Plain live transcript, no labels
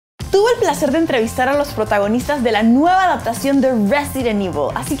tuve el placer de entrevistar a los protagonistas de la nueva adaptación de Resident Evil,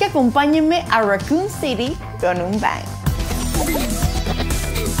 así que acompáñenme a Raccoon City con un bang.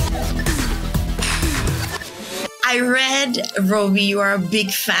 I read, Robbie, you are a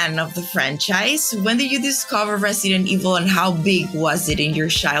big fan of the franchise. When did you discover Resident Evil and how big was it in your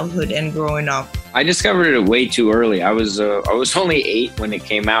childhood and growing up? I discovered it way too early. I was only 8 when it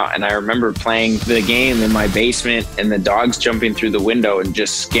came out, and I remember playing the game in my basement and the dogs jumping through the window and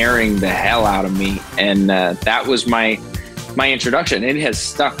just scaring the hell out of me. And that was my introduction. It has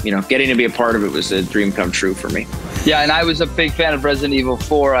stuck. You know, getting to be a part of it was a dream come true for me. Yeah, and I was a big fan of Resident Evil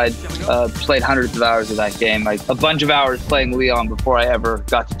 4. I played hundreds of hours of that game, like a bunch of hours playing Leon before I ever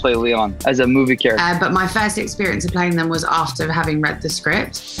got to play Leon as a movie character. But my first experience of playing them was after having read the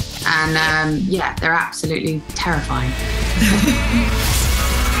script. And yeah, they're absolutely terrifying.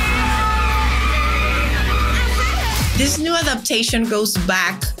 This new adaptation goes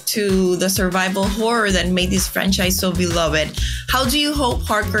back to the survival horror that made this franchise so beloved. How do you hope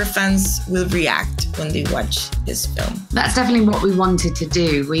hardcore fans will react when they watch this film? That's definitely what we wanted to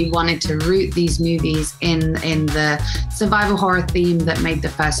do. We wanted to root these movies in the survival horror theme that made the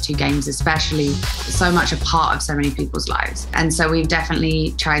first 2 games especially so much a part of so many people's lives. And so we've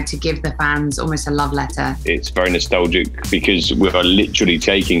definitely tried to give the fans almost a love letter. It's very nostalgic because we are literally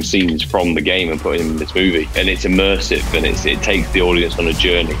taking scenes from the game and putting them in this movie. And it's immersive and it takes the audience on a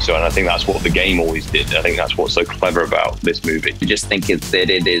journey. So, and I think that's what the game always did. I think that's what's so clever about this movie. I just think that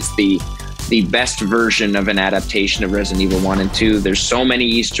it is the best version of an adaptation of Resident Evil 1 and 2. There's so many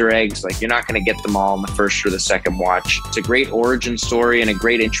Easter eggs, like you're not going to get them all in the first or the second watch. It's a great origin story and a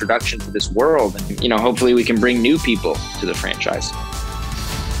great introduction to this world. And, you know, hopefully we can bring new people to the franchise.